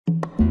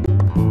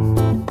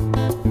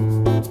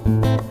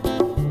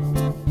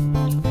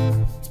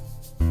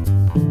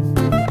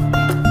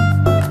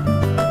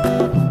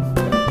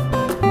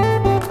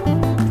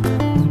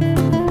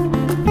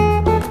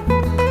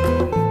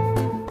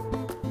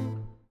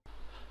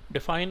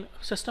define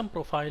system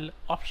profile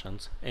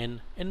options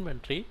in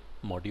inventory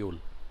module.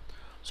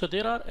 So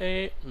there are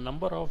a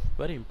number of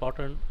very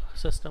important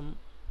system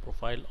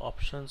profile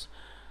options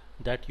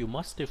that you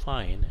must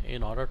define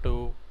in order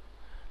to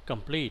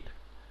complete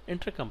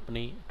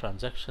intercompany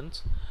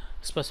transactions,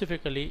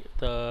 specifically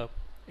the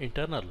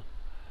internal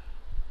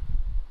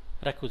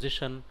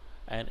requisition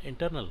and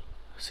internal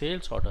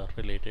sales order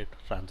related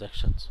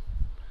transactions.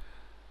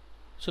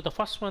 So the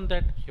first one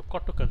that you've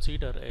got to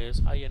consider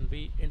is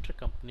INV,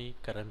 intercompany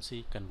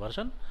currency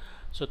conversion.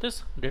 So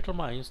this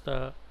determines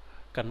the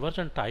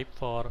conversion type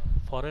for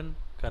foreign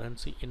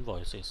currency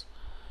invoices.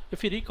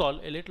 If you recall,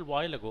 a little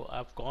while ago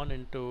I've gone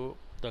into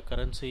the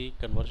currency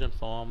conversion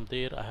form.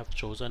 There I have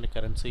chosen a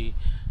currency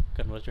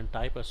conversion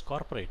type as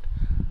corporate.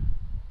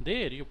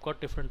 There you've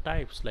got different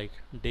types like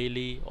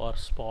daily or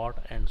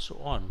spot and so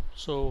on.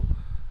 So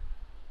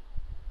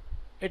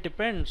it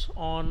depends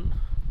on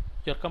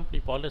your company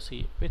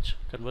policy which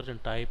conversion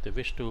type they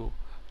wish to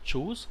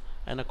choose,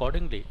 and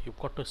accordingly you've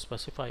got to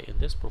specify in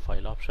this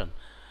profile option,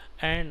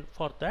 and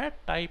for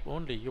that type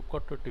only you've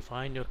got to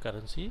define your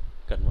currency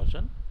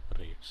conversion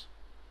rates.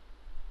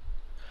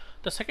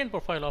 The second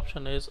profile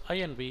option is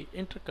INV,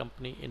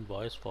 intercompany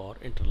invoice for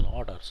internal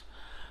orders.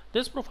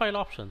 This profile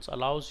options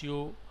allows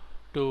you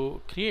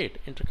to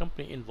create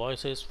intercompany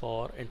invoices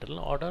for internal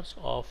orders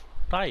of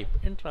type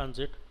in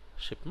transit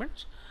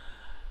shipments,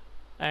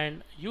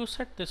 and you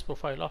set this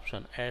profile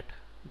option at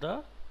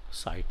the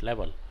site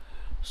level.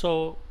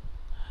 So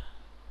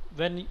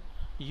when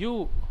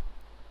you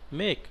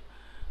make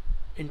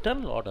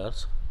internal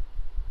orders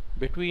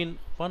between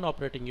one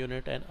operating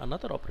unit and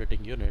another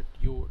operating unit,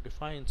 you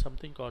define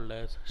something called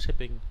as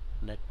shipping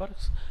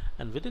networks,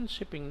 and within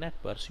shipping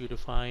networks you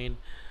define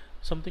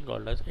something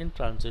called as in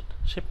transit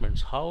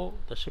shipments, how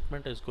the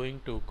shipment is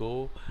going to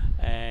go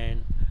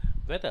and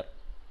whether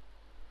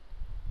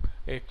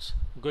it's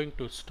going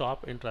to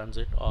stop in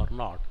transit or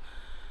not.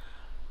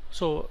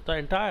 So the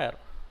entire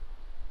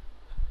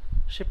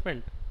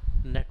shipment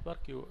network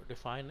you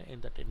define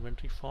in that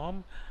inventory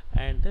form,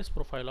 and this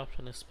profile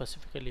option is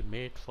specifically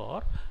made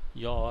for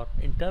your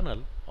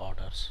internal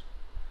orders.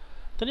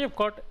 Then you've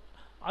got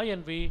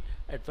INV,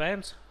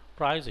 advanced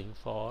pricing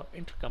for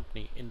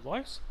intercompany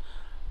invoice.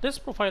 This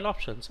profile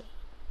options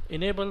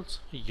enables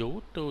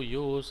you to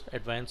use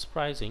advanced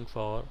pricing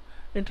for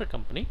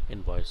intercompany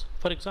invoice.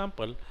 For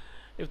example,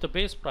 if the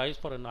base price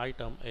for an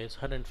item is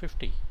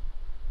 150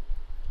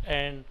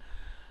 and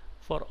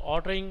for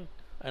ordering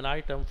an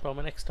item from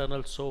an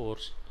external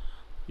source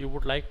you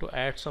would like to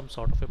add some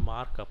sort of a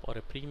markup or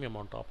a premium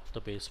on top of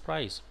the base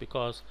price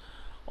because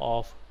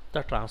of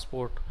the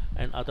transport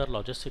and other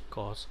logistic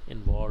costs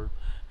involved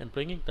in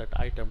bringing that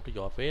item to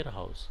your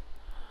warehouse.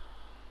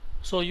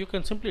 So you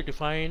can simply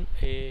define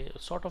a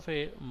sort of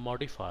a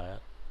modifier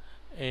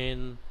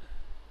in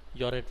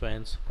your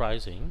advanced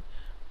pricing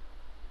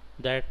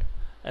that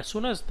as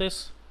soon as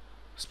this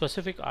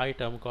specific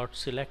item got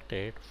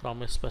selected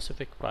from a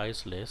specific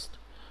price list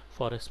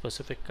for a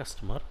specific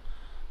customer,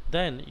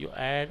 then you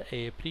add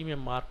a premium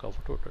mark of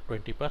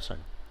 20%,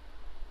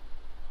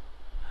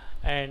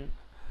 and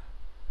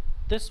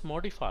this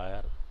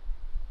modifier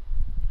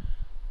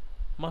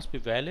must be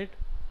valid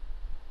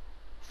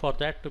for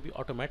that to be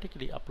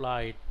automatically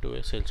applied to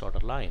a sales order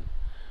line.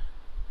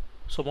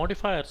 So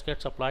modifiers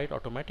gets applied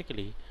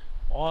automatically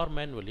or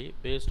manually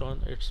based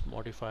on its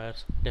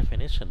modifier's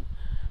definition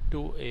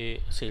to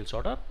a sales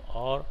order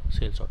or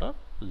sales order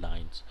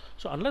lines.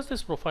 So unless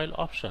this profile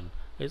option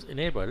is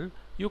enabled,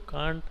 you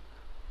can't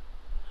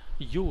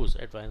use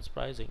advanced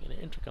pricing in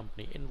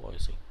intercompany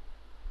invoicing.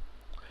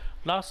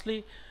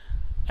 Lastly,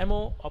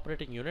 MO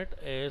operating unit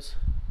is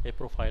a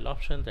profile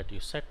option that you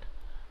set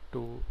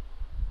to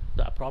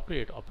the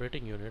appropriate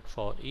operating unit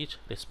for each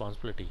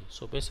responsibility.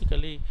 So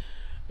basically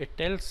it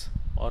tells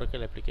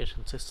Oracle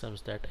application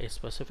systems that a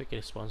specific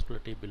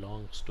responsibility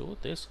belongs to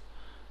this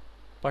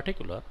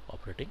particular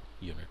operating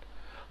unit.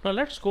 Now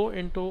let's go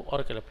into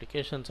Oracle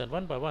applications, and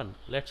one by one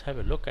let's have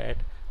a look at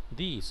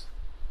these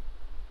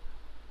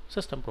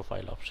system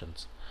profile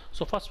options.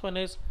 So first one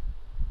is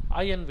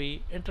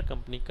INV,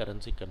 intercompany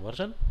currency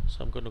conversion.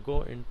 So I'm going to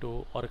go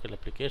into Oracle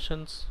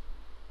applications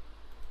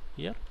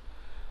here,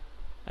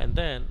 and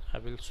then I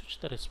will switch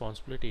the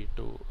responsibility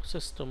to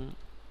system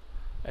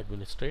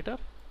administrator,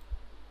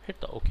 hit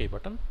the OK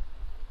button,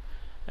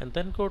 and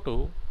then go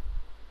to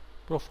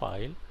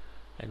profile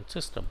and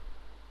system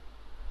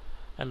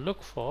and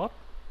look for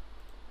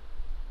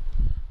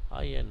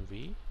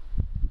INV,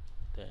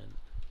 then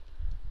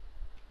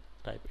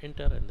type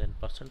enter and then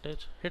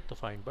percentage, hit the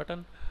find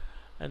button,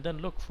 and then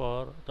look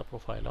for the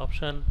profile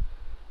option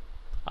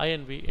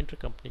INV,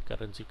 intercompany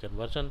currency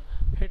conversion,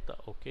 hit the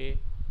OK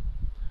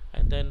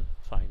and then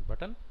find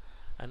button,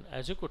 and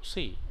as you could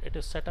see it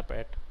is set up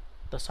at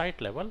the site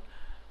level,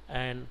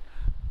 and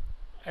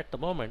at the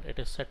moment it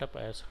is set up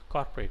as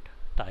corporate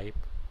type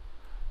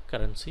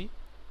currency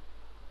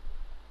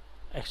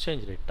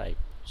exchange rate type.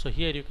 So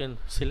here you can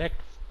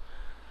select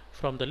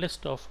from the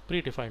list of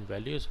predefined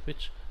values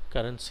which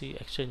currency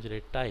exchange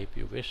rate type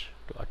you wish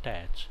to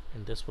attach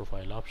in this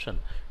profile option.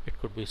 It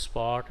could be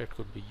spot, it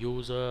could be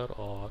user,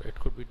 or it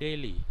could be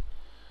daily,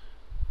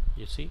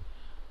 you see.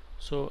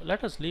 So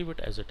let us leave it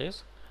as it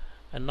is,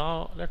 and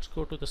now let's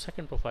go to the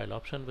second profile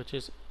option, which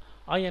is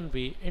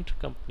INV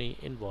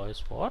Intercompany Invoice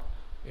for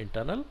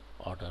internal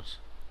orders.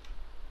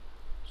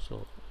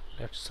 So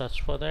let's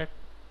search for that.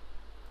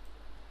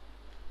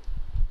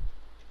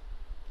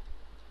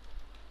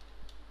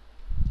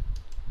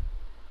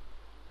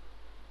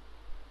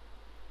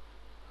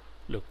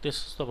 Look,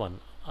 this is the one,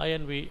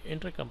 INV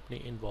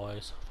Intercompany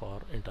Invoice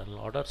for internal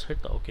orders.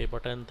 Hit the OK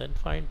button, then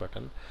Find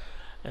button,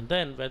 and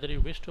then whether you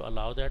wish to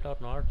allow that or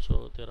not.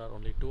 So there are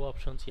only two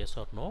options, yes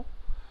or no.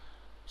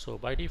 So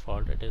by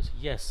default it is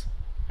yes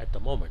at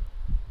the moment.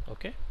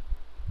 Okay.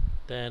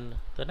 Then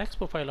the next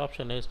profile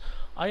option is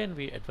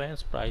INV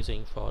Advanced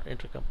Pricing for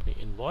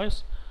Intercompany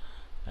Invoice,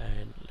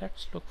 and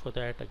let's look for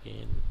that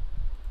again.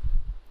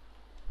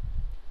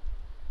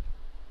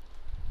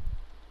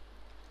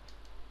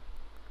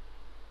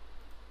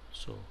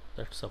 So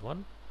that's the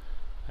one,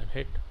 and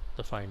hit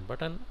the Find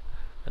button,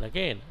 and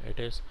again it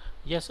is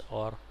yes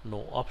or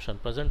no option.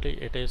 Presently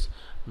it is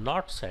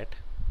not set,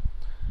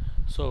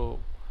 so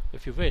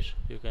if you wish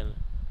you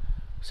can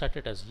set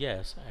it as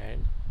yes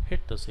and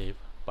hit the Save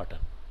button.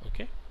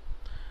 Okay.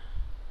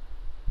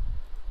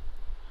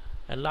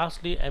 And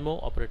lastly, MO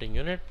operating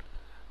unit.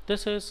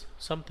 This is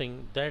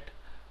something that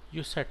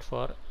you set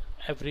for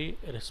every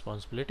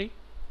responsibility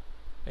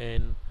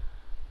in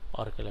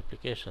Oracle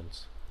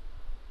applications.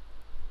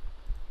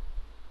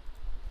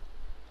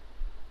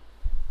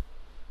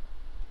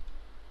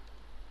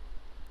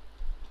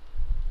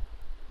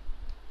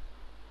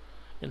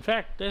 In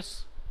fact,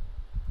 this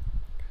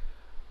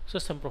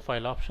system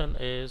profile option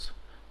is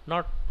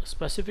not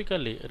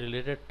specifically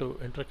related to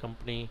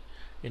intercompany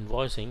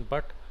invoicing,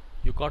 but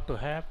you got to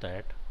have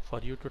that for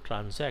you to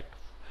transact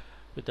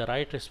with the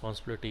right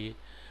responsibility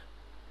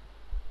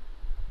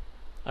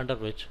under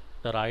which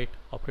the right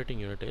operating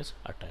unit is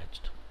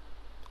attached.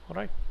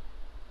 Alright,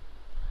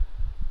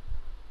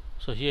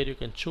 so here you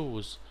can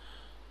choose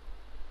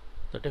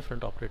the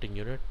different operating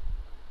unit.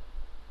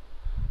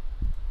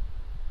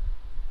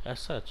 As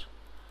such,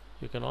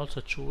 you can also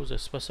choose a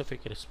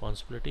specific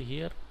responsibility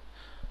here.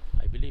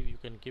 I believe you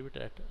can give it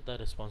at the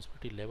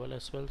responsibility level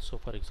as well. So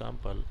for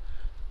example,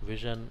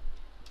 vision,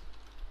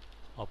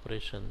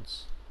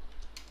 operations,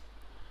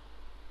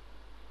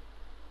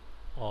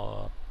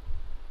 or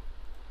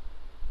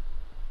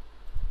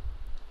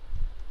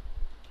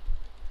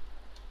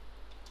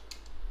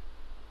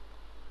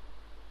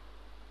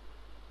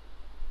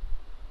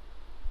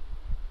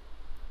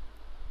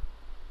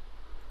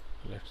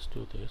let's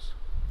do this,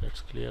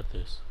 let's clear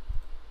this.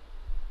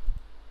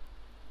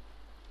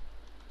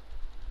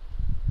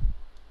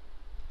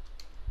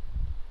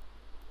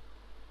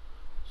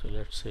 So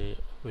let's say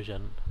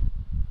vision,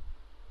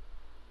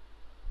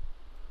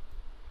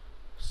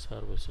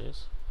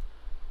 services,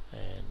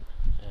 and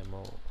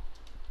MO.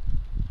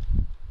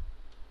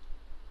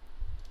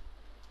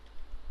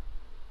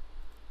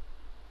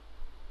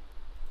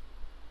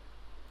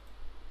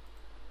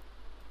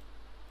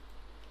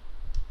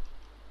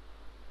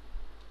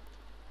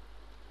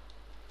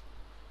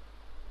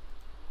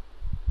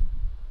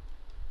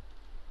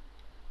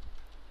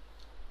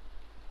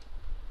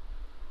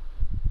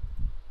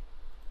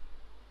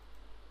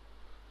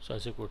 So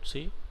as you could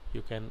see,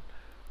 you can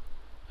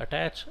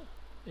attach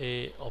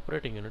a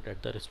operating unit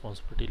at the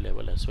responsibility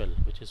level as well,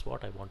 which is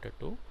what I wanted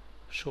to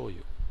show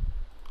you.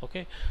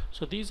 Okay,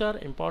 so these are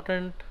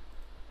important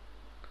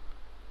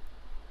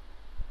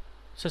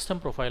system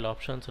profile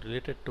options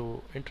related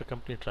to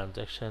intercompany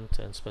transactions,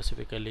 and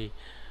specifically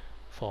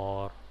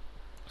for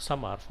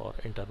some are for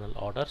internal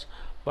orders,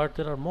 but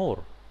there are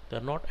more.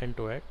 They're not end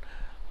to end.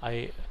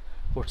 I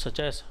would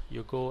suggest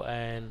you go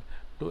and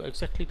do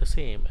exactly the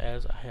same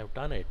as I have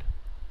done it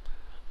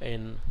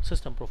in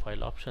system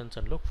profile options,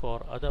 and look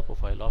for other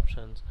profile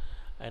options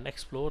and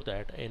explore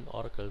that in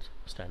Oracle's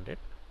standard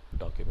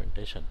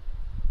documentation.